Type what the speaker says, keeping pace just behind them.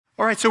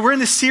All right, so we're in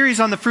this series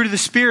on the fruit of the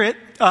Spirit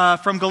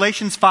from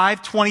Galatians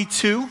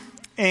 5:22,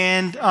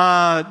 and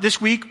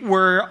this week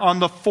we're on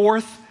the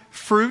fourth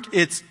fruit.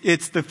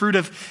 It's the fruit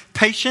of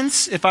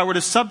patience. If I were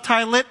to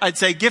subtitle it, I'd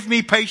say, "Give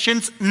me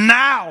patience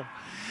now."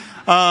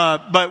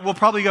 But we'll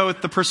probably go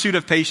with the pursuit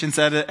of patience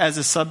as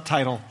a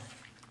subtitle.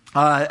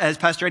 As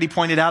Pastor Eddie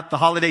pointed out, the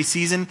holiday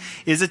season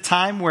is a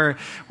time where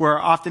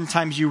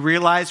oftentimes you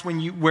realize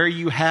where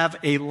you have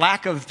a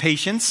lack of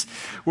patience,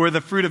 where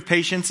the fruit of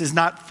patience is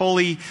not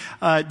fully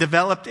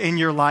developed in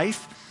your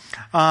life.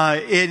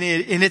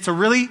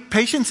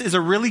 Patience is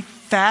a really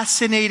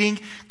fascinating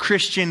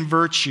Christian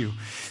virtue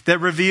that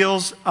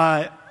reveals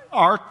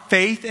our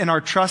faith and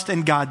our trust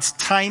in God's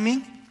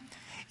timing,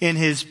 in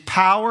His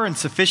power and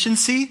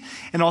sufficiency,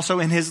 and also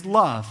in His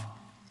love.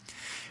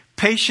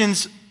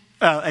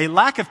 A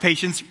lack of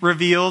patience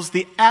reveals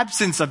the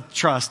absence of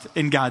trust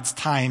in God's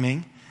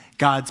timing,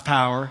 God's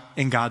power,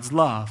 and God's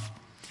love.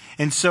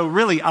 And so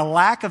really, a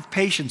lack of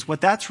patience,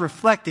 what that's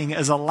reflecting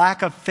is a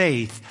lack of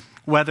faith,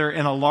 whether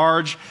in a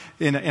large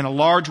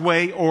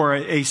way or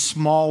a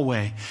small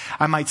way.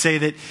 I might say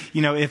that,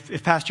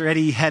 if Pastor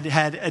Eddie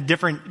had a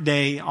different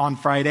day on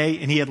Friday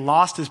and he had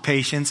lost his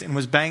patience and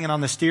was banging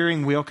on the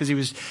steering wheel because he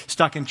was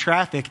stuck in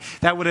traffic,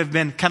 that would have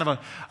been kind of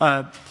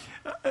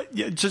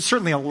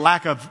certainly a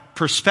lack of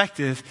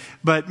perspective,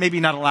 but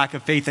maybe not a lack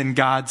of faith in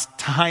God's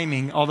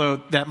timing, although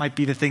that might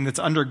be the thing that's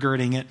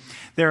undergirding it.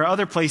 There are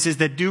other places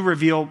that do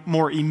reveal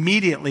more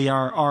immediately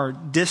our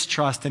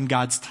distrust in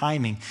God's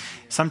timing.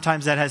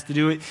 Sometimes that has to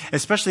do with,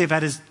 especially if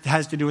that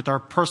has to do with our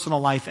personal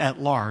life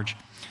at large.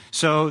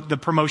 So the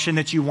promotion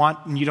that you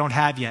want and you don't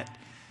have yet,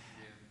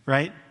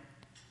 right?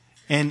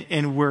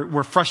 And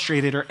we're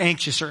frustrated or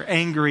anxious or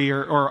angry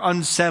or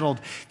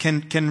unsettled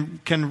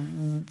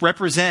can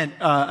represent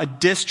a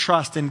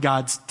distrust in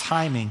God's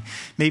timing.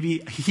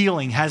 Maybe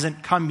healing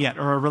hasn't come yet,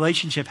 or a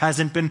relationship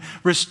hasn't been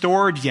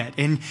restored yet,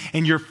 and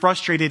you're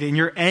frustrated and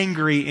you're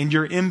angry and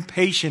you're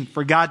impatient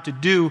for God to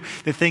do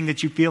the thing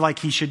that you feel like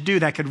He should do.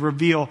 That could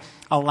reveal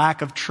a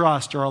lack of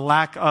trust or a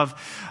lack of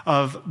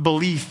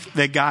belief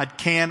that God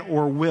can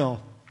or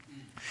will.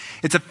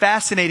 It's a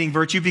fascinating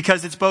virtue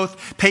because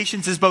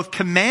patience is both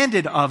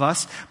commanded of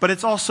us, but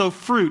it's also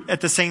fruit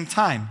at the same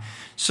time.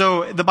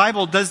 So the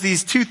Bible does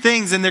these two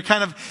things, and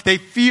they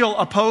feel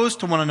opposed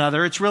to one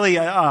another. It's really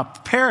a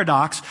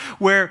paradox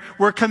where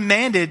we're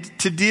commanded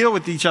to deal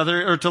with each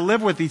other or to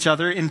live with each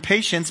other in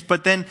patience,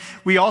 but then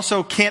we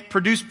also can't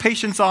produce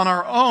patience on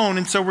our own,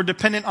 and so we're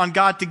dependent on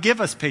God to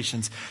give us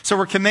patience. So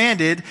we're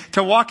commanded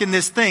to walk in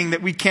this thing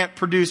that we can't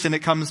produce, and it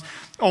comes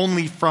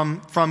only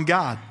from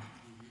God.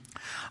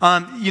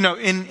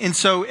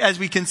 So as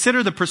we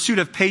consider the pursuit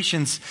of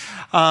patience,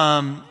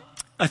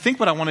 I think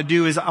what I want to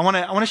do is I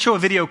want to show a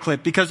video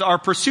clip, because our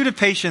pursuit of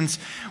patience,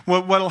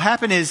 what'll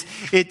happen is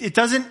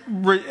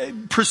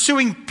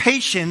pursuing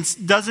patience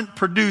doesn't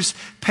produce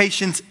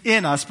patience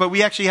in us, but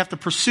we actually have to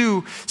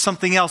pursue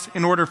something else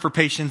in order for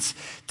patience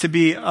to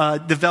be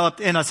developed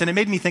in us. And it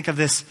made me think of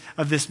this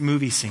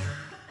movie scene.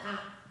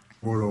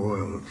 More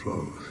oil that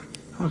flows.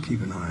 I'll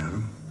keep an eye on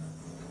him.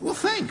 Well,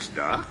 thanks,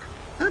 Doc.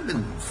 I've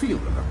been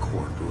feeling a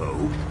quart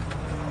low.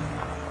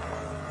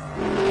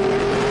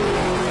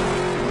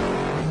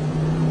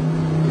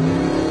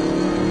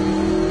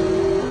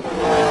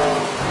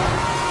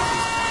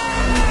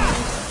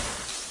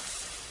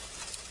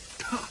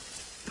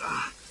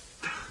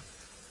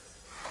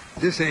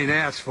 This ain't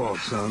asphalt,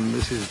 son.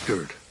 This is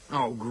dirt.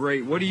 Oh,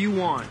 great. What do you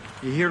want?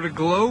 You here to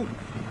gloat?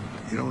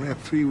 You don't have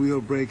three-wheel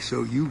brakes,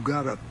 so you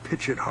gotta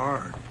pitch it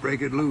hard,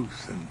 break it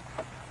loose, and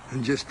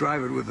just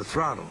drive it with the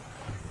throttle.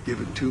 Give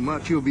it too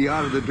much, you'll be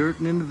out of the dirt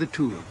and into the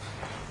tulips.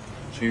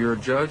 So you're a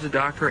judge, a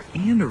doctor,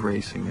 and a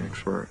racing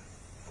expert.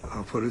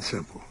 I'll put it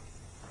simple.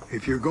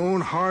 If you're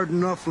going hard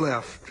enough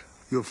left,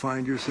 you'll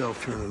find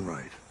yourself turning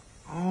right.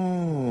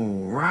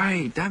 Oh,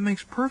 right. That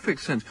makes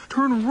perfect sense.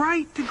 Turn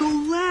right to go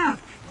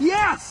left.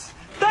 Yes!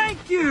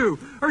 Thank you!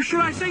 Or should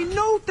I say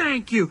no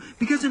thank you?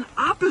 Because in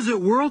opposite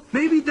world,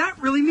 maybe that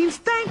really means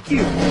thank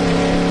you.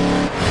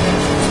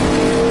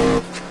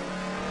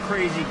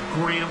 Crazy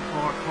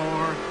grandpa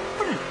car.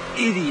 What an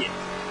idiot.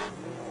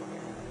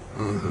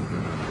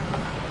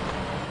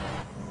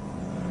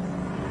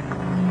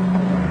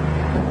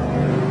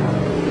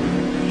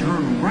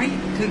 Turn right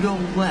to go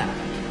left.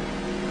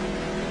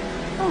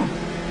 Oh.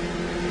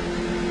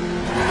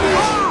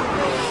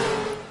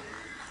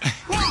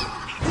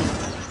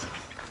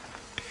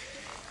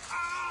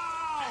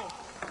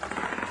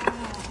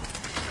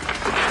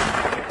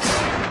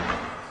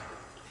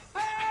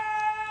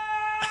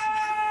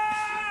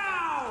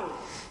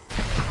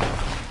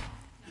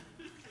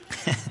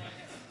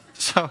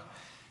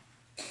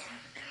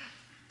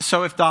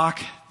 So if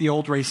Doc, the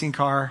old racing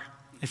car,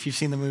 if you've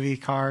seen the movie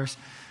Cars,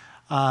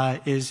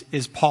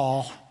 is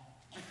Paul,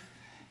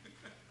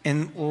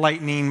 and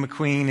Lightning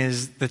McQueen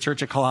is the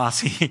Church of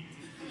Colossae,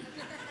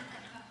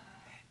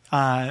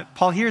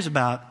 Paul hears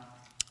about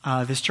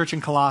this church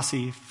in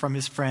Colossae from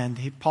his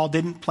friend. Paul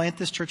didn't plant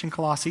this church in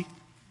Colossae.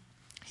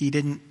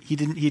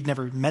 He'd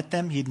never met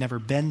them. He'd never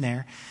been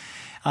there.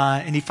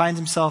 And he finds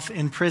himself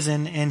in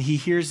prison, and he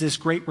hears this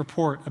great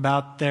report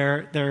about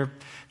their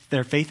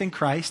faith in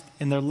Christ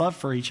and their love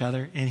for each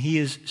other. And he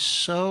is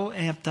so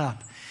amped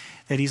up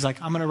that he's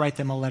like, I'm going to write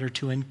them a letter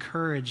to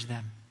encourage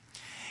them.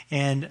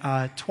 And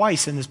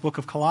twice in this book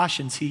of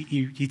Colossians,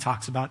 he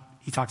talks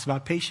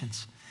about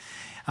patience.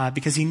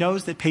 Because he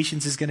knows that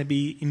patience is going to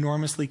be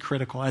enormously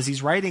critical. As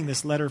he's writing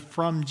this letter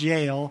from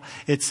jail,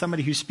 it's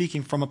somebody who's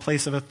speaking from a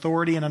place of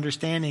authority and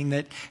understanding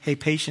that, hey,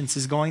 patience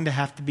is going to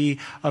have to be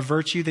a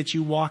virtue that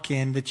you walk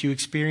in, that you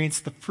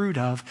experience the fruit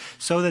of,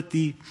 so that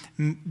the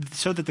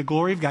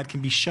glory of God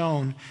can be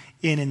shown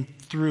in and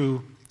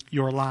through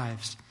your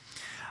lives.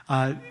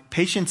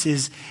 Patience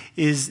is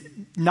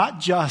not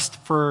just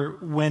for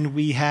when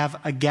we have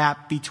a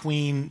gap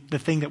between the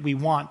thing that we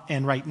want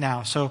and right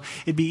now. So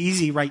it'd be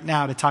easy right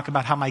now to talk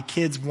about how my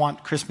kids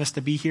want Christmas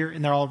to be here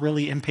and they're all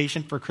really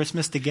impatient for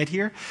Christmas to get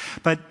here.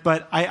 But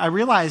I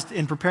realized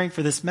in preparing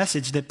for this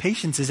message that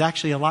patience is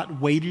actually a lot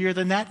weightier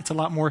than that. It's a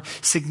lot more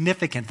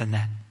significant than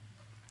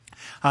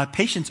that.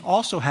 Patience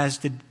also has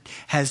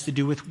to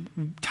do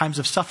with times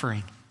of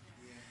suffering.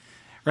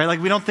 Right?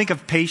 Like we don't think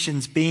of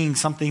patience being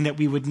something that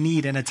we would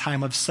need in a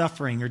time of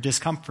suffering or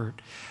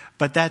discomfort.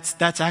 But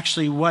that's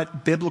actually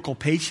what biblical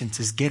patience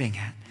is getting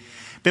at.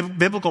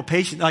 Biblical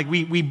patience, like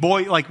we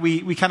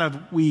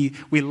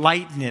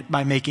lighten it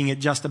by making it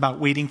just about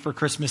waiting for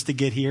Christmas to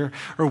get here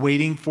or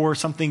waiting for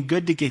something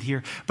good to get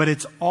here. But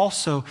it's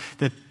also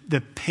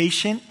the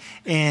patient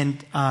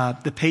and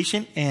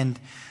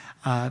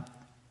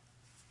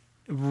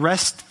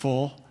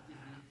restful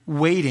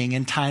waiting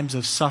in times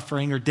of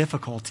suffering or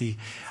difficulty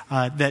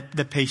that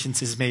the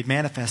patience is made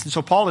manifest. And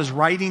so Paul is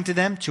writing to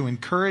them to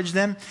encourage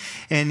them,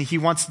 and he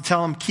wants to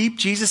tell them, keep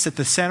Jesus at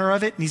the center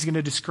of it, and he's going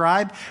to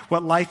describe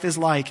what life is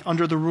like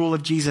under the rule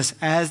of Jesus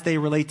as they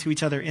relate to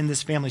each other in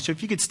this family. So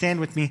if you could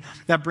stand with me,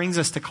 that brings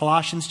us to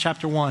Colossians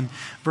chapter 1,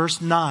 verse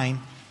 9,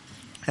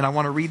 and I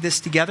want to read this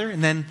together,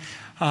 and then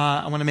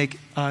I want to make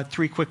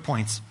 3 quick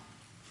points.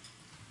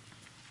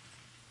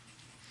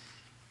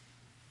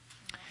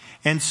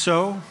 And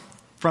so,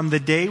 from the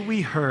day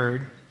we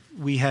heard,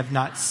 we have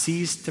not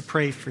ceased to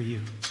pray for you,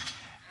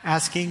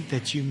 asking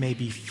that you may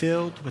be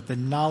filled with the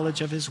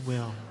knowledge of his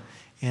will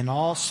in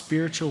all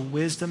spiritual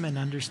wisdom and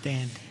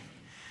understanding,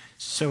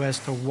 so as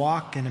to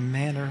walk in a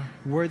manner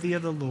worthy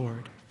of the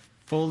Lord,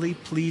 fully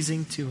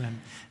pleasing to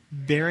him,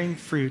 bearing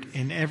fruit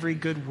in every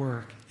good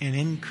work and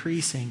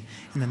increasing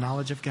in the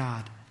knowledge of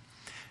God,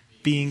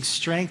 being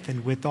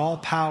strengthened with all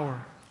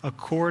power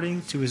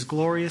according to his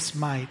glorious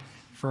might,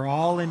 for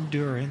all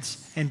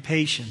endurance and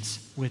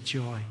patience with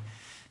joy.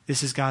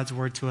 This is God's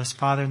word to us.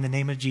 Father, in the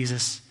name of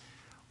Jesus,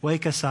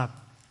 wake us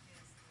up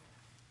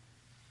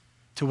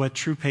to what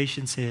true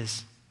patience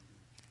is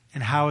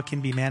and how it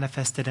can be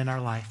manifested in our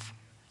life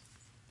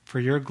for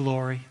your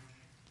glory,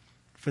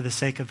 for the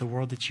sake of the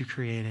world that you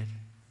created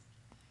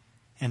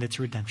and its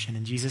redemption.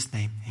 In Jesus'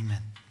 name,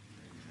 amen.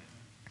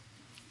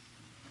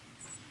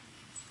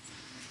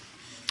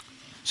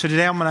 So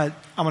today I'm going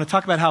to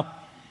talk about how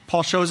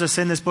Paul shows us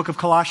in this book of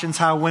Colossians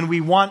how when we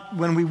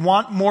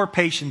want more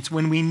patience,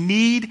 when we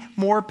need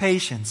more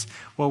patience,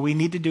 what we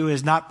need to do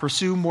is not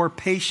pursue more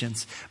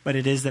patience, but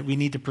it is that we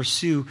need to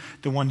pursue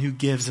the one who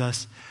gives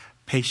us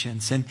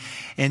patience.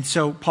 And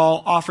so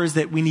Paul offers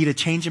that we need a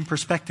change in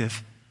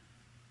perspective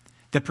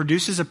that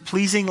produces a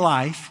pleasing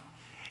life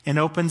and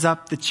opens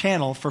up the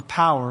channel for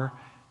power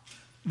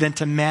then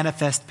to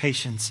manifest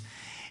patience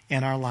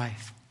in our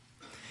life.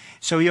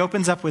 So he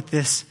opens up with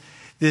this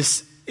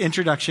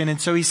introduction.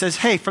 And so he says,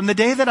 hey, from the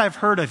day that I've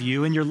heard of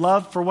you and your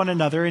love for one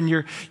another and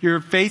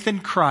your faith in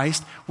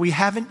Christ, we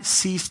haven't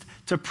ceased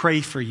to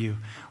pray for you.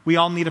 We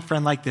all need a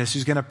friend like this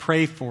who's going to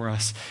pray for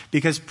us,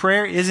 because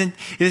prayer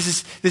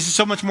this is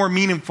so much more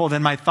meaningful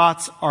than my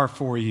thoughts are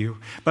for you.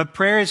 But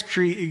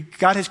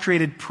God has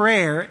created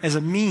prayer as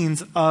a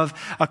means of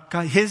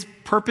his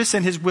purpose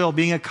and his will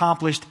being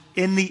accomplished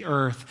in the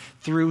earth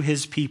through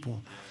his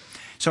people.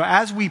 So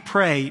as we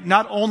pray,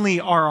 not only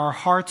are our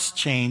hearts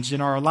changed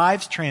and our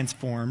lives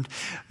transformed,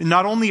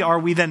 not only are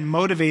we then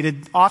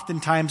motivated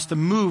oftentimes to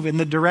move in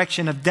the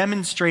direction of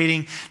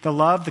demonstrating the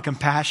love, the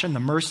compassion, the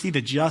mercy,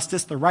 the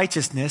justice, the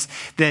righteousness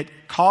that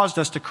caused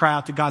us to cry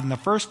out to God in the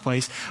first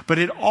place, but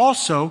it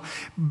also,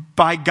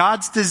 by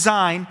God's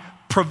design,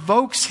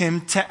 provokes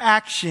him to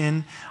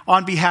action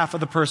on behalf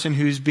of the person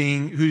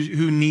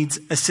who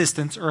needs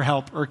assistance or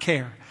help or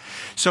care.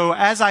 So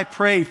as I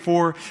pray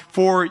for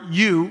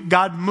you,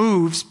 God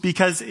moves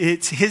because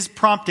it's his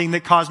prompting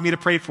that caused me to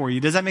pray for you.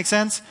 Does that make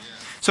sense?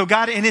 So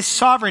God in his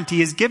sovereignty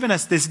has given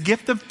us this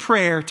gift of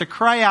prayer to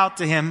cry out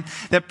to him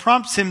that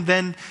prompts him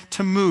then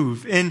to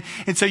move. And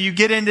so you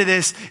get into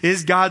this,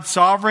 is God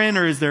sovereign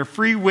or is there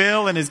free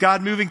will? And is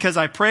God moving because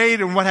I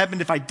prayed? And what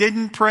happened if I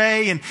didn't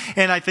pray?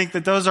 And I think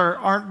that those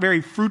aren't very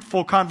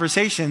fruitful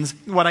conversations.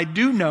 What I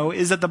do know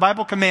is that the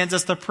Bible commands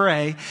us to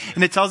pray,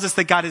 and it tells us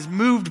that God is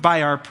moved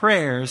by our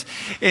prayers.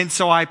 And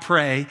so I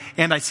pray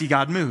and I see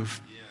God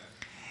move.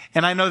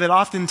 And I know that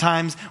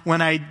oftentimes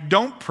when I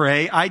don't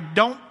pray, I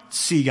don't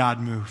see God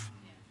move.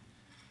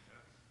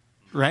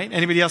 Right?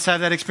 Anybody else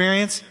have that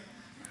experience?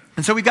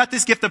 And so we've got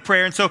this gift of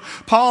prayer. And so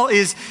Paul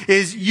is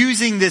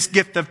using this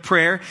gift of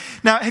prayer.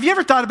 Now, have you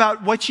ever thought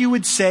about what you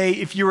would say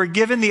if you were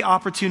given the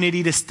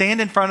opportunity to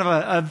stand in front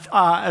of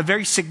a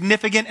very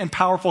significant and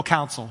powerful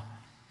council?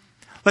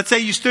 Let's say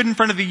you stood in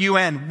front of the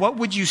UN. What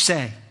would you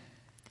say?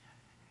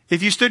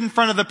 If you stood in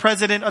front of the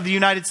president of the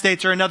United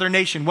States or another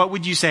nation, what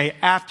would you say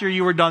after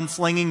you were done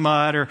slinging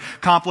mud or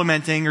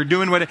complimenting or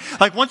doing what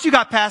like once you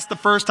got past the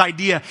first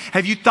idea,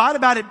 have you thought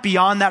about it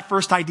beyond that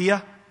first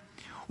idea?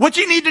 What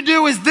you need to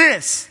do is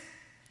this.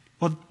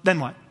 Well, then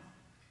what?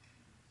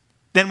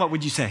 Then what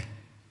would you say?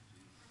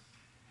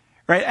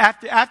 Right?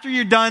 After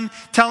you're done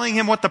telling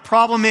him what the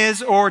problem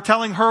is, or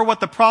telling her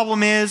what the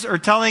problem is, or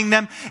telling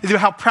them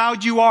how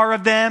proud you are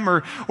of them,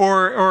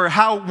 or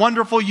how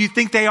wonderful you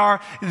think they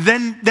are,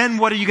 then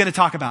what are you going to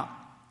talk about?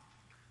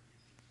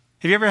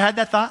 Have you ever had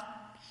that thought?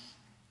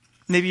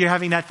 Maybe you're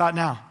having that thought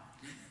now.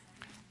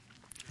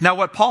 Now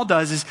what Paul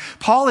does is,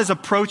 Paul is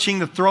approaching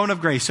the throne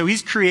of grace. So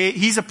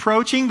he's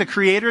approaching the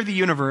creator of the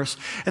universe,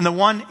 and the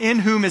one in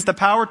whom is the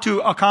power to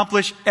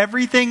accomplish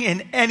everything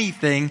and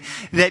anything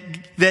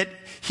that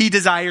he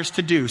desires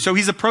to do. So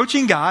he's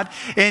approaching God,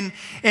 and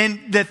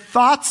the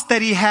thoughts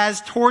that he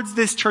has towards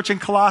this church in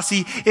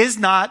Colossae is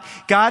not,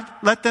 God,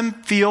 let them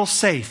feel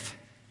safe.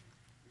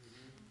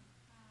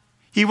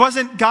 He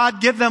wasn't, God,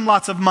 give them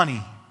lots of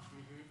money.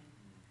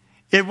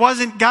 It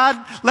wasn't, God,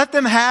 let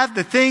them have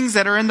the things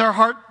that are in their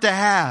heart to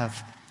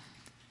have.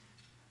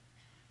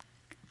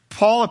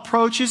 Paul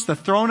approaches the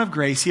throne of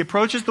grace. He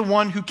approaches the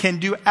one who can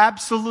do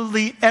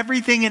absolutely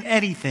everything and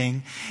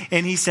anything.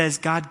 And he says,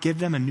 God, give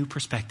them a new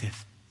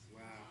perspective.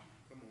 Wow.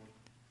 Come on.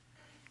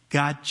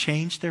 God,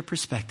 change their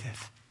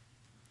perspective.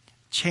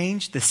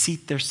 Change the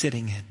seat they're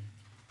sitting in.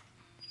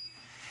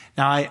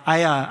 Now,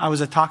 I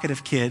was a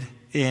talkative kid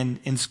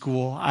in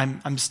school.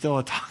 I'm still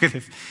a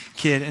talkative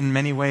kid in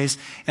many ways,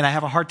 and I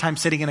have a hard time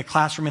sitting in a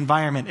classroom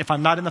environment. If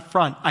I'm not in the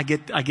front, I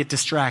get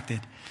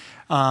distracted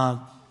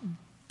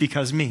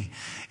because me.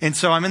 And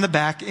so I'm in the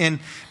back, and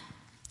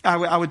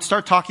I would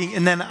start talking,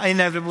 and then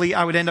inevitably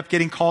I would end up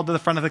getting called to the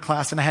front of the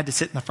class, and I had to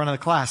sit in the front of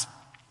the class.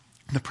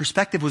 The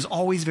perspective was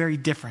always very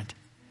different.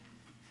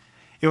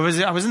 I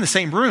was in the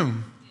same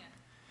room,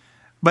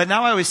 but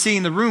now I was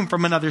seeing the room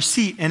from another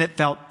seat, and it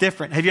felt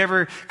different. Have you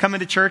ever come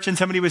into church and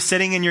somebody was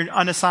sitting in your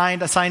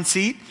assigned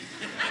seat?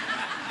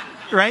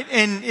 Right?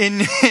 And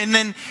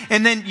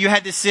then you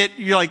had to sit,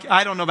 you're like,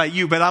 I don't know about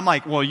you, but I'm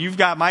like, well, you've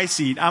got my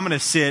seat. I'm going to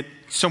sit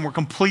somewhere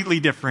completely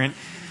different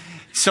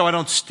so I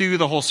don't stew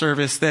the whole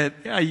service that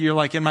you're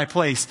like in my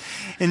place.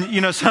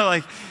 And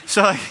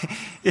so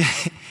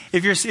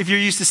if you're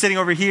used to sitting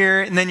over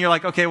here, and then you're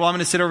like, okay, well, I'm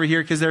going to sit over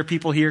here because there are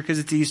people here because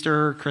it's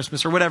Easter or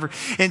Christmas or whatever.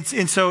 And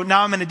so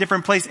now I'm in a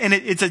different place, and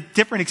it's a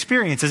different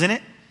experience, isn't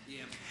it?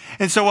 Yeah.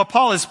 And so what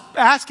Paul is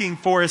asking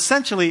for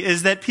essentially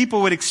is that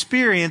people would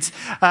experience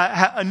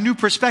a new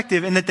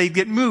perspective, and that they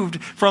get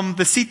moved from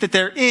the seat that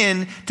they're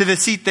in to the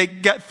seat they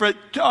get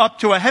up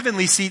to a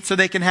heavenly seat, so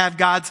they can have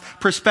God's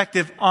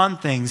perspective on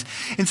things.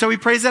 And so he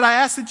prays that I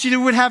ask that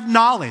you would have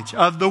knowledge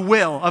of the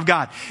will of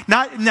God.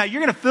 Now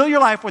you're going to fill your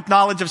life with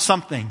knowledge of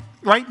something.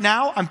 Right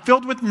now, I'm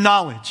filled with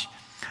knowledge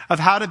of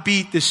how to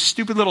beat this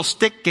stupid little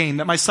stick game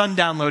that my son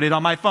downloaded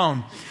on my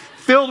phone.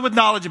 Filled with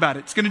knowledge about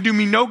it. It's going to do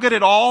me no good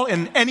at all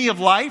in any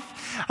of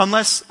life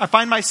unless I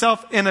find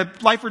myself in a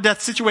life or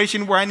death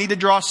situation where I need to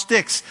draw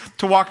sticks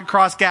to walk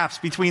across gaps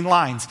between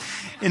lines.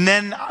 And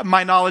then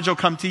my knowledge will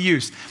come to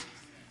use.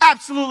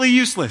 Absolutely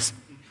useless.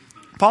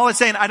 Paul is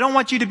saying, I don't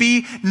want you to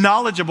be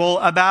knowledgeable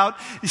about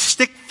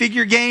stick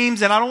figure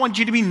games, and I don't want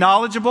you to be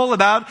knowledgeable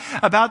about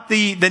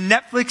the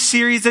Netflix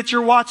series that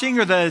you're watching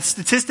or the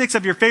statistics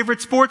of your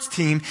favorite sports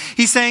team.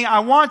 He's saying,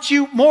 I want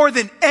you more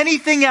than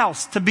anything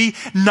else to be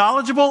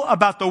knowledgeable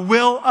about the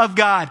will of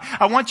God.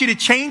 I want you to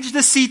change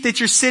the seat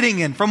that you're sitting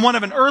in from one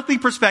of an earthly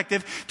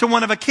perspective to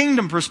one of a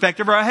kingdom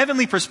perspective or a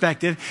heavenly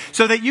perspective,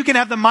 so that you can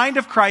have the mind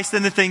of Christ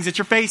in the things that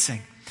you're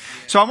facing.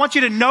 So I want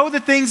you to know the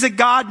things that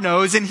God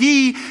knows, and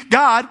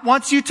God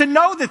wants you to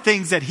know the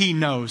things that He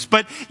knows.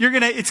 But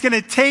it's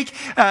gonna take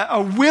a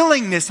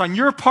willingness on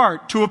your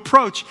part to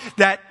approach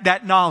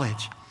that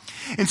knowledge.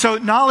 And so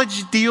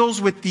knowledge deals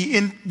with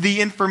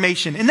the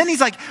information. And then he's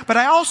like, but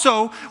I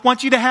also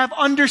want you to have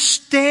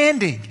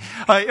understanding.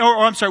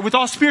 With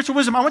all spiritual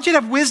wisdom, I want you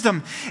to have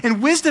wisdom.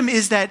 And wisdom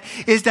is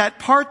that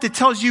part that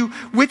tells you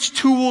which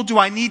tool do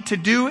I need to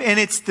do, and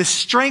it's the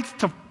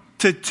strength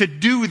to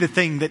do the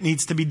thing that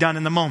needs to be done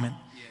in the moment.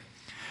 Yeah.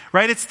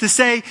 Right? It's to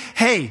say,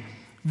 hey,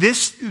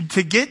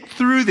 to get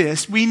through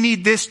this, we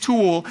need this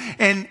tool,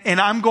 and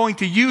I'm going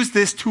to use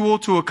this tool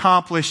to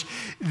accomplish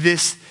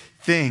this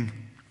thing.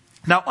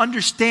 Now,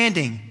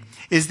 understanding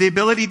is the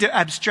ability to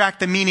abstract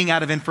the meaning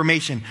out of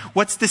information.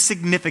 What's the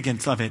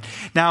significance of it?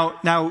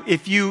 Now,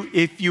 if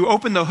you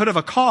open the hood of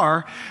a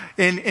car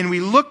and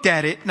we looked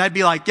at it, and I'd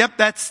be like, yep,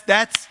 that's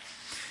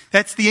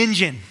the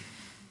engine.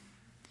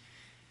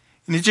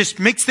 And it just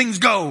makes things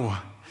go.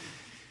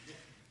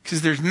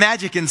 Because there's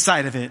magic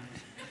inside of it.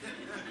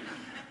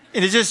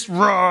 And it's just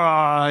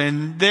raw,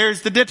 and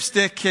there's the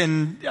dipstick,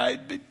 and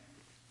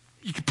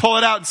you can pull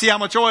it out and see how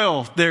much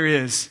oil there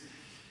is.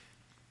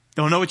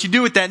 Don't know what you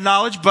do with that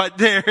knowledge, but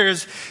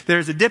there's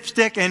a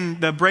dipstick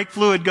and the brake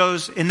fluid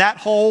goes in that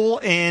hole,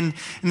 and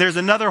there's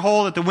another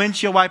hole that the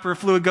windshield wiper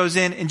fluid goes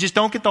in, and just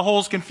don't get the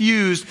holes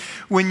confused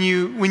when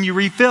you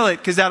refill it,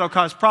 because that'll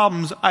cause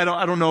problems. I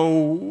don't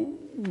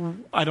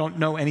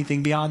know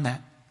anything beyond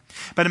that.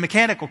 But a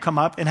mechanic will come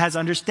up and has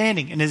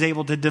understanding and is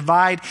able to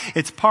divide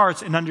its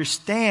parts and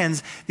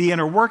understands the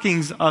inner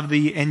workings of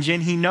the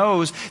engine. He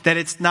knows that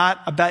it's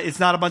not a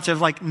bunch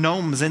of like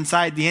gnomes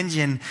inside the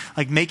engine,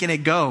 like making it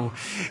go.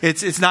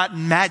 It's not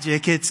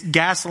magic. It's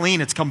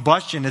gasoline. It's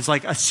combustion. It's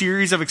like a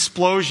series of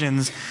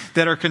explosions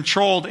that are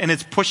controlled, and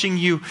it's pushing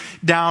you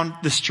down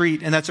the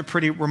street. And that's a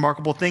pretty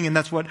remarkable thing. And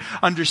that's what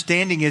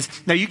understanding is.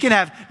 Now you can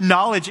have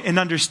knowledge and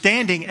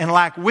understanding and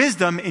lack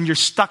wisdom, and you're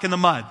stuck in the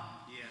mud.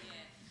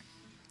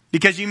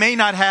 Because you may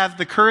not have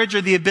the courage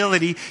or the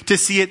ability to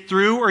see it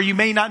through, or you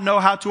may not know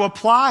how to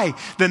apply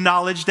the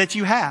knowledge that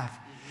you have.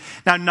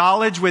 Now,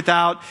 knowledge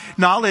without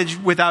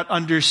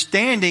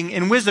understanding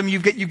and wisdom,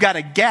 you've got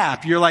a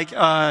gap. You're like,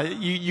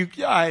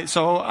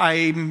 so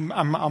I'm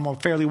a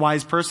fairly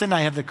wise person.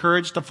 I have the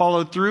courage to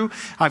follow through.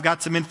 I've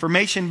got some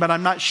information, but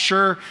I'm not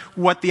sure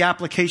what the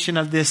application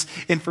of this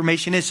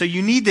information is. So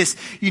you need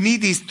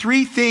these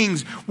three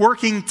things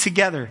working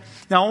together.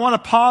 Now, I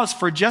want to pause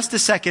for just a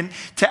second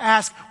to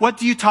ask, what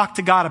do you talk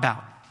to God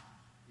about?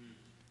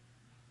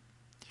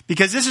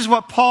 Because this is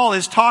what Paul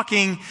is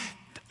talking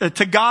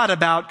to God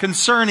about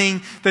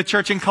concerning the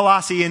church in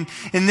Colossae. And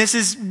this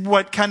is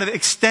what kind of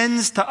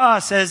extends to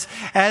us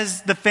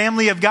as the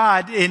family of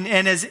God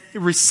and as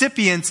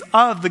recipients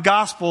of the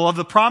gospel, of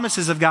the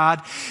promises of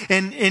God.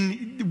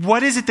 And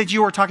what is it that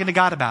you are talking to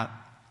God about?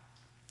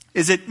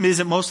 Is it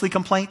mostly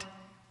complaint?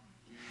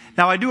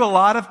 Now, I do a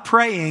lot of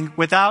praying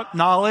without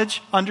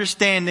knowledge,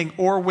 understanding,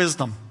 or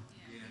wisdom.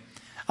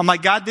 I'm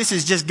like, God, this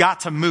has just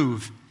got to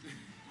move.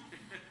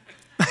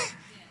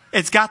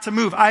 It's got to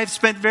move. I have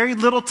spent very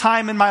little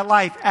time in my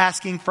life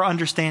asking for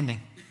understanding.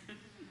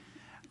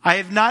 I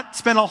have not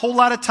spent a whole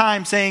lot of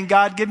time saying,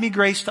 God, give me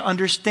grace to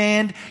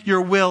understand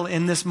your will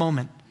in this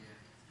moment.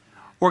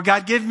 Or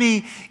God, give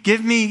me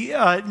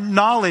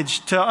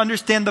knowledge to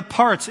understand the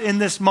parts in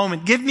this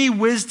moment. Give me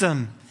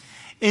wisdom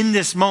in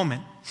this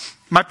moment.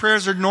 My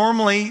prayers are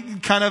normally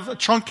kind of a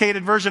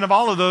truncated version of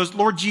all of those.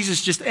 Lord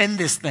Jesus, just end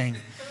this thing.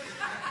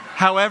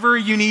 However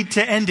you need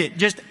to end it,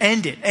 just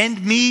end it.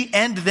 End me,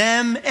 end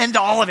them, end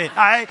all of it.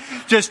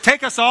 Just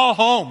take us all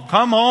home.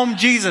 Come home,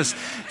 Jesus.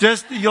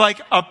 You like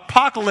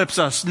apocalypse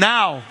us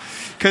now,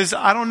 because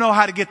I don't know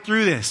how to get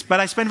through this. But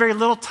I spend very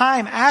little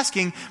time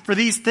asking for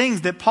these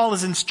things that Paul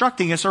is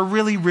instructing us are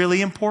really,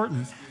 really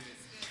important.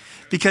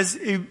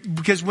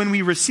 Because when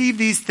we receive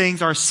these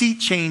things, our seat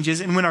changes.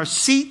 And when our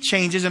seat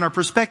changes and our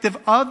perspective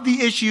of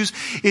the issues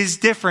is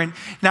different,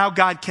 now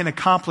God can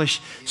accomplish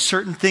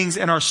certain things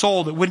in our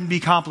soul that wouldn't be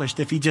accomplished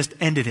if he just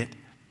ended it.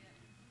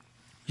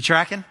 You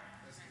tracking?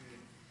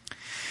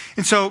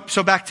 And so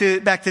back to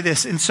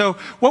this. And so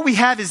what we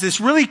have is this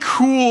really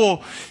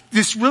cool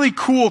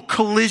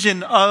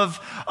collision of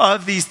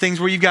these things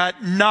where you've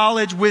got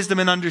knowledge, wisdom,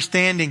 and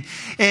understanding.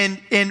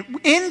 And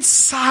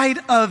inside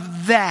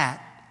of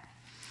that,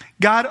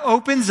 God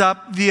opens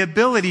up the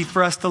ability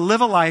for us to live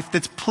a life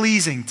that's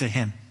pleasing to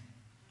him.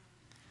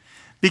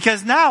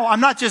 Because now I'm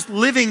not just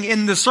living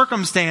in the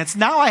circumstance.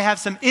 Now I have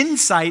some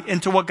insight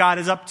into what God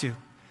is up to.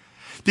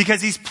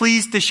 Because he's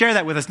pleased to share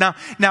that with us. Now,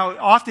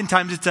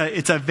 oftentimes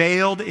it's a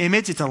veiled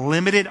image. It's a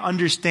limited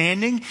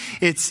understanding.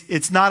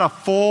 It's not a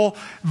full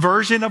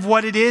version of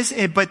what it is,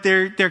 but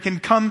there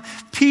can come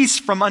peace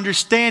from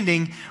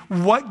understanding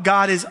what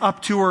God is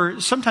up to,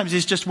 or sometimes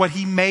it's just what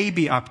he may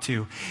be up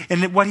to.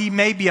 And what he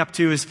may be up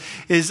to is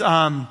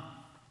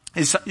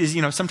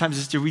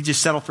sometimes we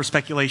just settle for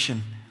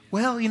speculation.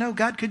 Well,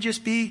 God could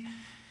just be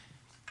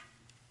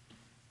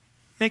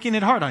making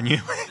it hard on you.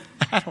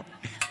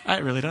 I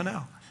really don't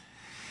know.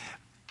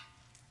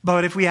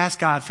 But if we ask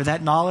God for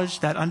that knowledge,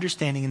 that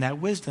understanding, and that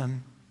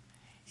wisdom,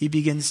 he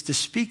begins to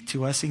speak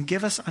to us and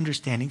give us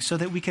understanding so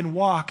that we can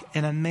walk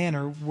in a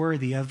manner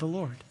worthy of the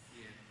Lord.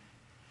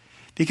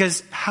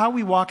 Because how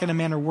we walk in a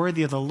manner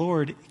worthy of the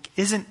Lord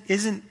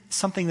isn't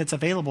something that's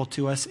available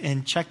to us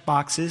in check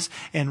boxes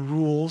and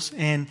rules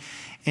and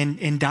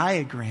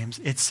diagrams.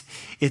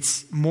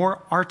 It's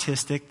more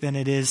artistic than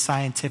it is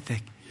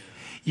scientific.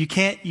 You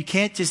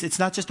can't just, it's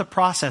not just a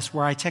process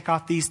where I check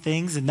off these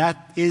things and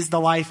that is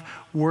the life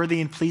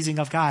worthy and pleasing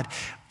of God.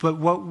 But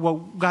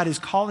what God is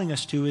calling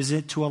us to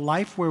is to a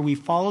life where we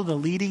follow the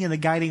leading and the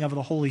guiding of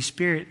the Holy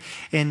Spirit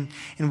and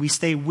we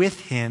stay with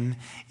him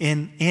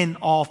in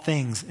all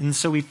things. And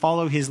so we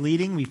follow his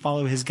leading, we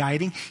follow his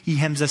guiding. He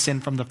hems us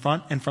in from the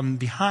front and from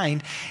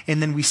behind,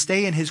 and then we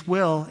stay in his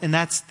will, and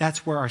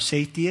that's where our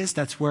safety is,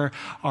 that's where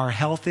our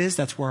health is,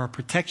 that's where our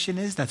protection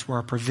is, that's where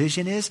our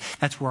provision is,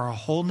 that's where our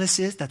wholeness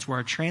is, that's where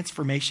our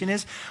transformation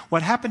is.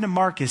 What happened to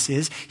Marcus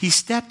is he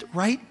stepped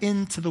right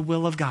into the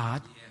will of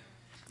God.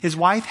 His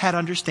wife had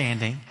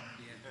understanding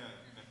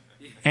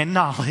and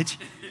knowledge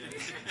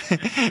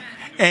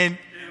and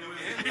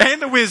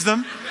the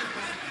wisdom.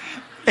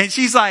 And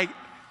she's like,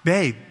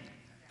 babe,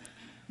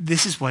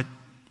 this is what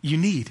you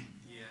need.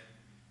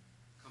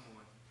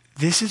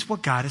 This is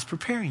what God is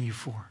preparing you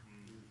for.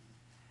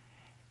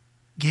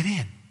 Get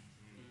in.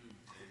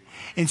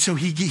 And so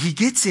he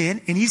gets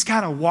in, and he's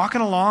kind of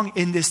walking along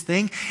in this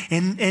thing.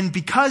 And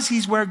because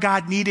he's where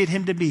God needed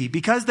him to be,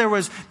 because there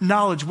was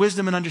knowledge,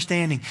 wisdom, and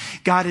understanding,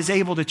 God is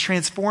able to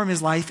transform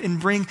his life and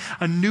bring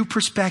a new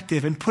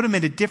perspective and put him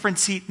in a different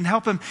seat and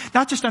help him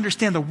not just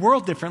understand the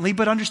world differently,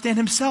 but understand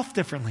himself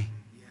differently.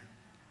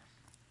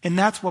 And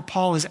that's what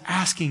Paul is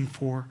asking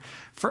for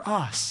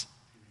us.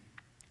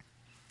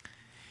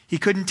 He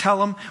couldn't tell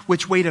them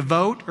which way to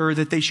vote, or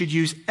that they should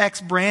use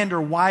X brand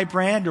or Y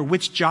brand, or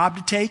which job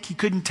to take. He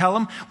couldn't tell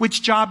them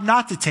which job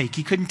not to take.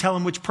 He couldn't tell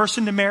them which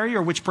person to marry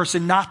or which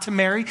person not to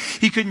marry.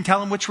 He couldn't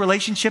tell them which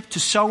relationship to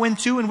sow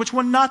into and which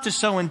one not to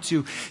sow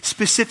into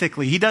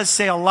specifically. He does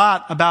say a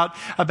lot about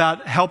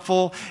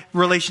helpful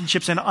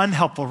relationships and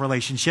unhelpful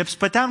relationships,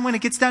 but then when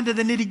it gets down to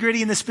the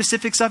nitty-gritty and the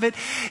specifics of it,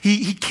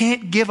 he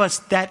can't give us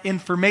that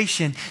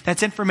information.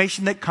 That's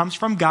information that comes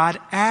from God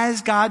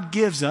as God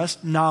gives us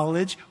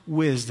knowledge,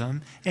 wisdom,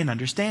 and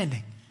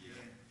understanding.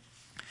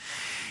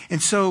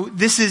 And so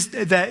this is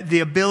the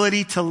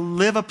ability to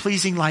live a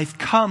pleasing life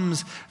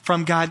comes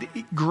from God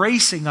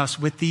gracing us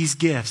with these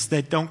gifts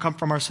that don't come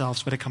from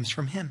ourselves, but it comes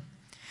from him.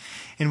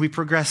 And we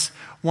progress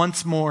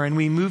once more, and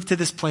we move to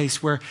this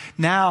place where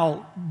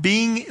now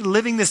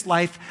living this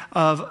life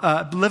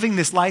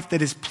that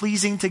is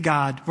pleasing to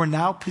God, we're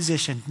now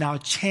positioned. Now a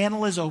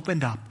channel is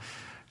opened up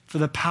for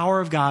the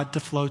power of God to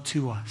flow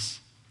to us.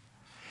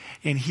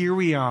 And here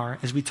we are,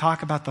 as we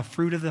talk about the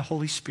fruit of the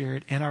Holy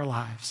Spirit in our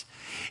lives,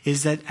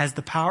 is that as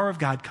the power of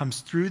God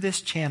comes through this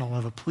channel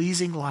of a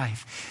pleasing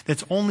life,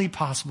 that's only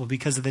possible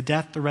because of the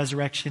death and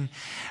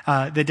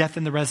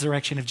the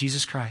resurrection of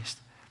Jesus Christ.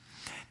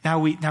 Now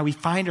we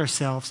find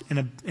ourselves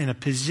in a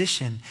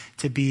position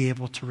to be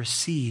able to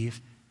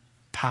receive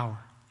power.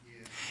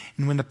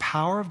 And when the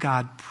power of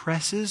God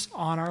presses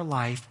on our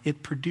life,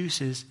 it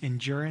produces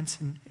endurance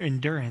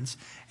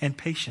and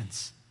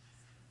patience.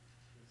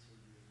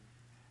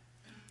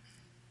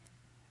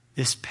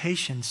 This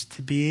patience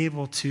to be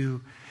able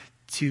to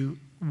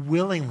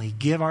willingly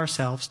give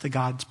ourselves to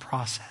God's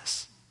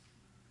process.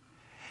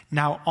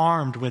 Now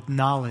armed with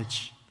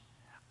knowledge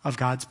of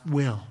God's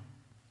will,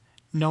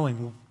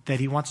 knowing that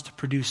he wants to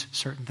produce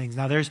certain things.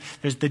 Now there's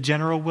the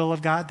general will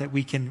of God that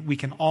we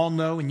can all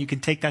know, and you can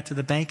take that to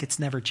the bank. It's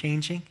never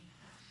changing.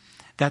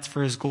 That's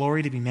for his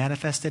glory to be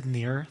manifested in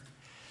the earth.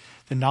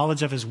 The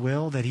knowledge of his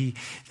will, that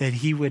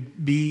he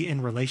would be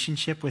in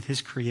relationship with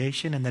his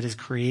creation, and that his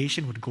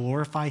creation would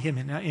glorify him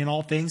in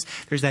all things.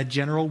 There's that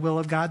general will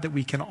of God that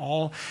we can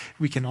all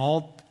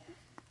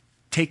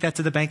take that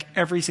to the bank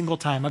every single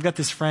time. I've got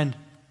this friend.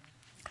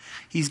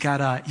 He's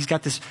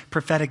got this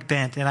prophetic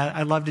bent, and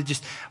I love to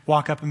just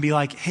walk up and be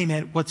like, "Hey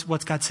man, what's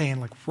God saying?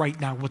 Like right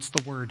now, what's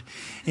the word?"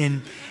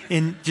 And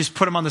just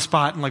put him on the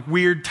spot in like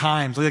weird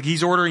times. Like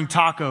he's ordering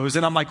tacos,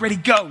 and I'm like, "Ready,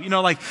 go!"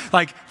 Like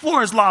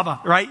floor is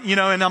lava, right?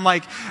 And I'm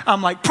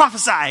like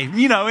prophesy,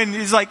 and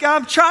he's like,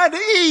 "I'm trying to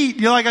eat,"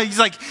 he's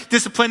like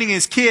disciplining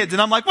his kids,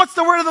 and I'm like, "What's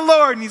the word of the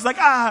Lord?" And he's like,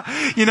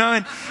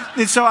 and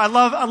so I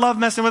love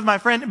messing with my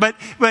friend. But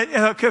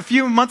a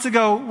few months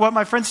ago, what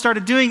my friend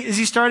started doing is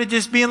he started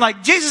just being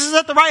like, "Jesus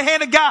is at the right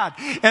hand of God."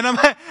 And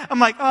I'm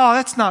like, oh,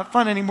 that's not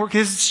fun anymore,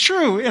 because it's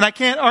true. And I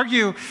can't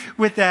argue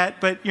with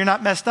that, but you're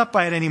not messed up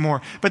by it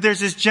anymore. But there's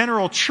this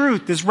general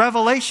truth, this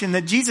revelation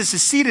that Jesus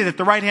is seated at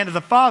the right hand of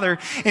the Father,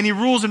 and he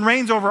rules and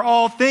reigns over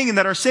all things, and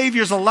that our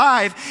Savior's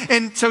alive.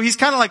 And so he's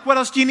kind of like, what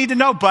else do you need to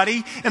know,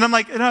 buddy? And I'm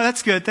like, no,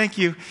 that's good. Thank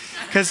you.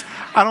 Because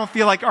I don't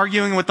feel like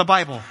arguing with the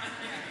Bible.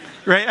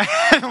 Right?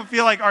 I don't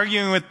feel like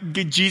arguing with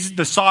Jesus,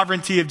 the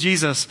sovereignty of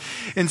Jesus.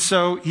 And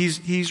so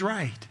he's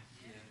right.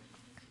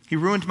 He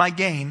ruined my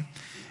game,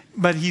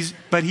 but he's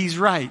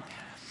right.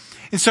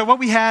 And so what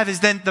we have is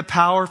then the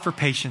power for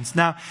patience.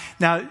 Now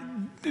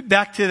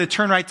back to the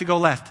turn right to go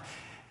left.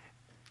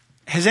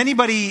 Has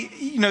anybody,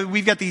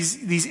 we've got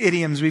these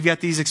idioms, we've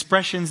got these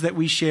expressions that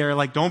we share,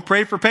 like, don't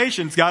pray for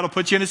patience. God will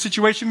put you in a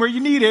situation where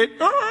you need it.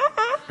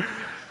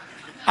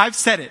 I've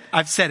said it.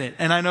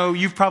 And I know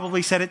you've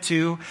probably said it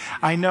too.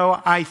 I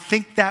know I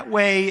think that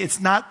way.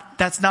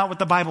 That's not what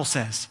the Bible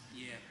says.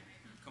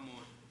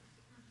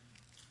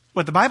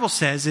 What the Bible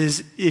says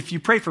is, if you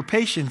pray for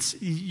patience,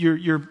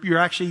 you're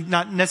actually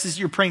not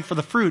necessarily, you're praying for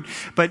the fruit.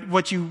 But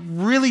what you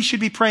really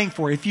should be praying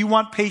for, if you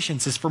want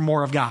patience, is for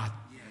more of God.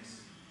 Yes.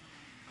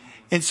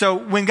 And so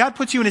when God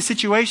puts you in a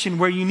situation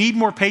where you need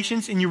more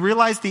patience and you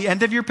realize the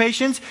end of your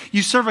patience,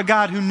 you serve a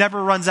God who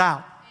never runs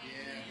out.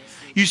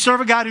 You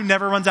serve a God who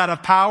never runs out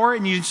of power,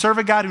 and you serve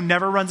a God who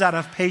never runs out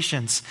of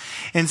patience.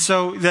 And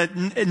so the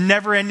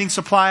never-ending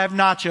supply of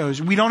nachos,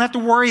 we don't have to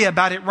worry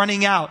about it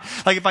running out.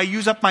 Like if I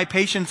use up my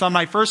patience on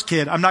my first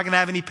kid, I'm not going to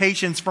have any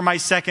patience for my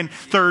second,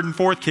 third, and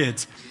fourth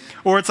kids.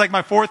 Or it's like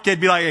my fourth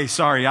kid be like, "Hey,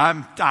 sorry,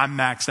 I'm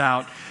maxed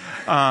out.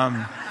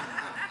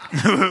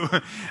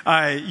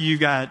 You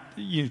got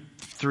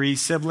 3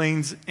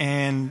 siblings,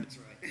 and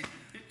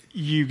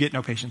you get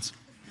no patience."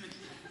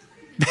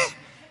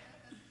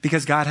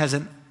 Because God has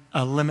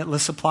a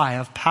limitless supply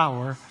of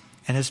power,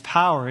 and his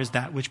power is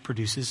that which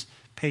produces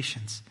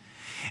patience.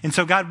 And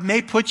so God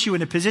may put you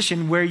in a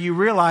position where you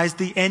realize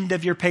the end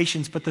of your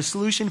patience, but the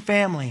solution,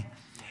 family,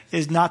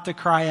 is not to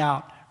cry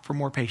out for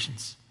more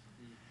patience.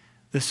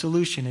 The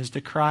solution is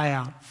to cry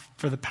out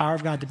for the power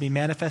of God to be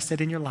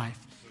manifested in your life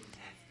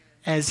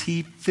as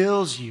he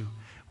fills you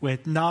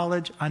with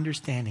knowledge,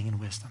 understanding, and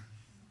wisdom.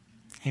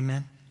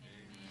 Amen.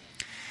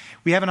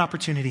 We have an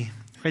opportunity.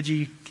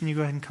 Reggie, can you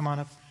go ahead and come on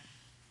up?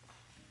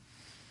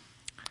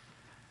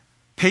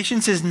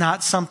 Patience is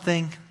not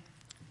something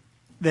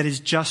that is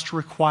just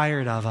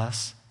required of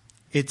us.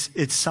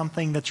 It's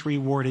something that's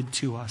rewarded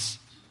to us.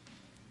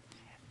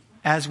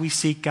 As we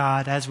seek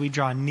God, as we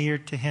draw near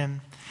to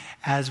him,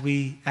 as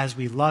we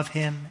love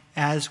him,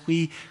 as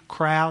we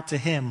cry out to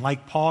him,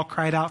 like Paul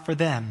cried out for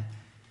them,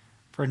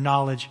 for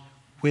knowledge,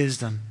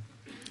 wisdom,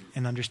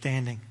 and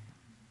understanding.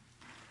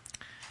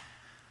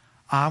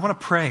 I want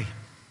to pray.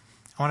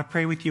 I want to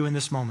pray with you in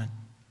this moment.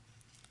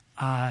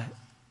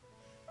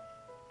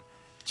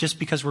 Just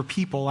because we're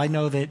people, I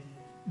know that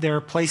there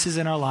are places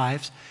in our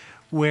lives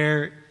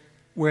where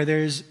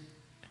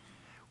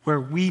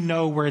we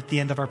know we're at the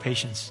end of our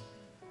patience.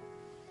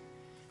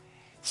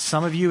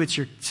 Some of you, it's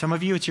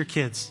your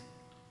kids.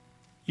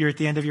 You're at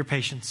the end of your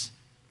patience.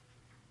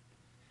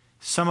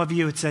 Some of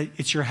you,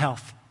 it's your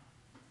health.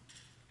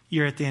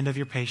 You're at the end of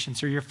your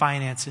patience, or your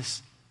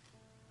finances.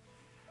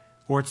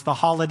 Or it's the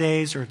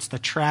holidays, or it's the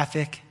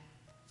traffic.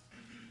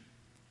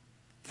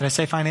 Did I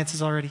say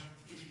finances already?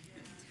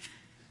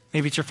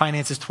 Maybe it's your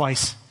finances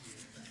twice.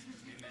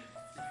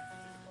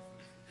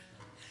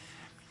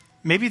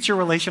 Maybe it's your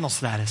relational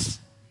status.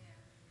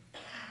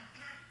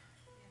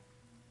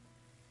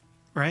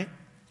 Right?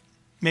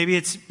 Maybe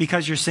it's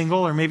because you're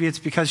single, or maybe it's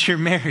because you're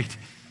married.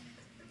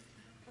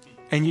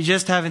 And you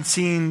just haven't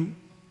seen,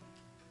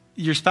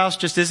 your spouse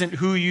just isn't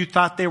who you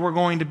thought they were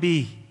going to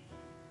be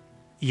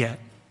yet.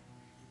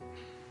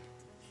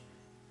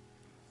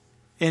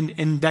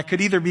 And that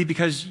could either be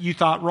because you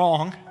thought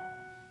wrong,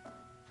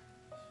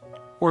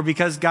 or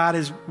because God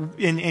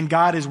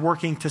is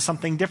working to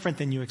something different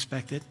than you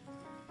expected.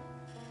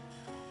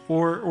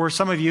 Or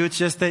some of you, it's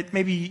just that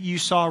maybe you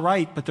saw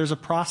right, but there's a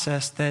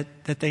process that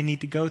they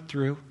need to go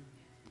through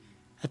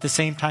at the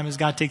same time as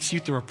God takes you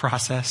through a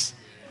process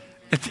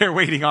that they're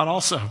waiting on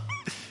also.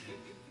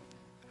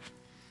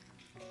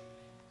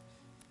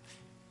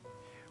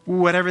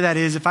 Whatever that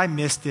is, if I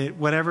missed it,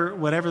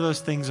 whatever those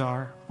things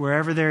are,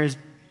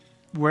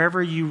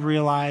 wherever you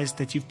realize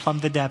that you've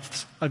plumbed the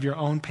depths of your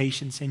own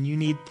patience and you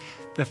need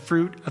the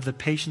fruit of the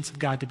patience of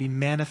God to be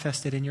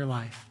manifested in your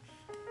life,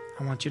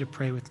 I want you to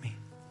pray with me.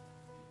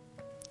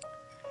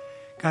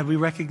 God, we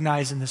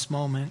recognize in this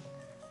moment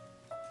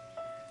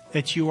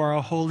that you are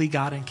a holy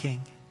God and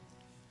King.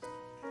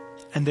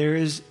 And there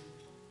is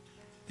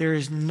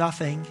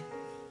nothing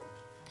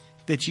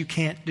that you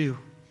can't do.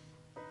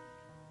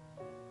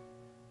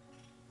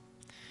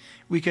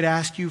 We could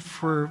ask you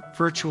for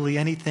virtually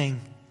anything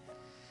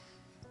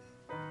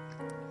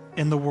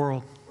in the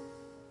world.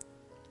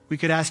 We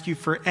could ask you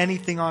for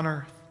anything on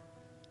earth.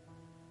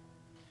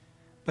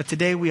 But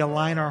today we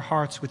align our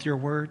hearts with your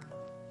word.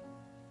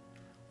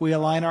 We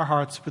align our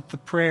hearts with the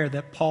prayer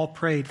that Paul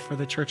prayed for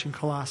the church in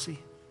Colossae.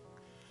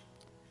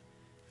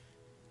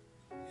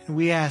 And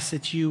we ask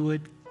that you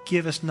would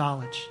give us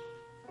knowledge,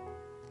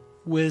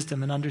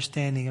 wisdom, and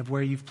understanding of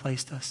where you've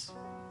placed us.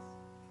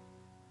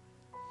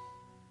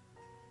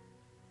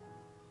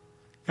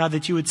 God,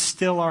 that you would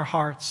still our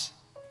hearts.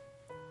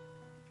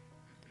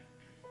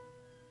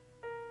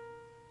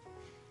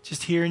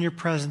 Just here in your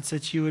presence,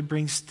 that you would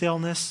bring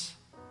stillness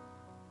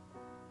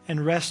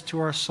and rest to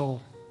our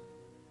soul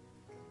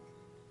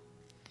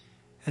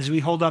as we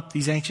hold up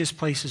these anxious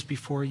places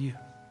before you.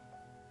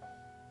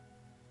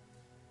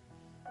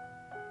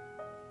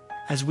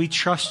 As we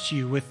trust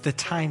you with the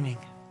timing.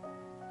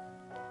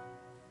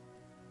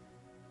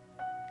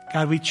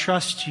 God, we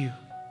trust you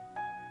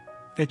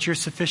that you're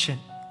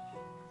sufficient.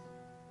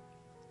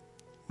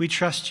 We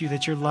trust you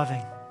that you're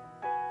loving.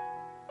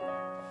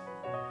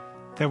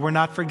 That we're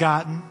not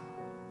forgotten,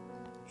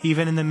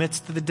 even in the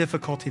midst of the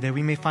difficulty that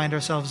we may find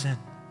ourselves in.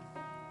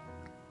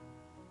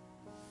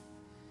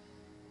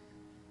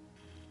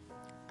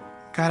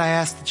 God, I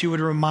ask that you would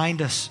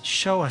remind us,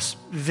 show us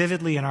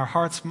vividly in our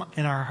hearts,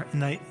 in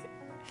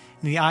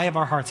the eye of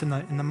our hearts, in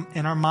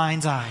our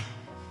mind's eye.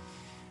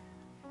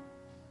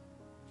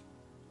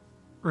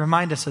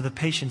 Remind us of the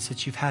patience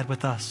that you've had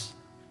with us.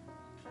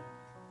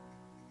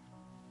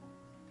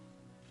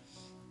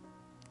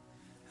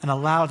 And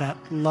allow that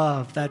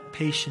love, that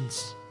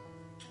patience,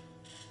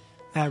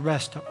 that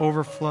rest to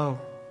overflow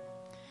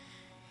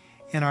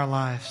in our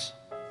lives.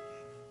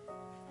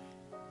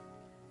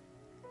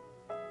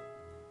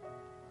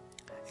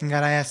 And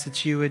God, I ask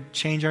that you would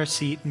change our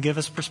seat and give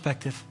us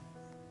perspective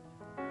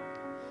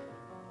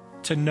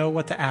to know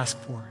what to ask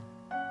for,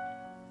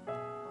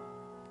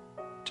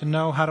 to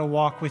know how to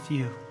walk with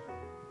you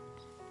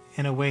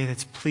in a way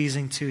that's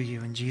pleasing to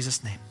you. In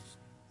Jesus' name,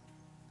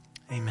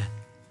 amen.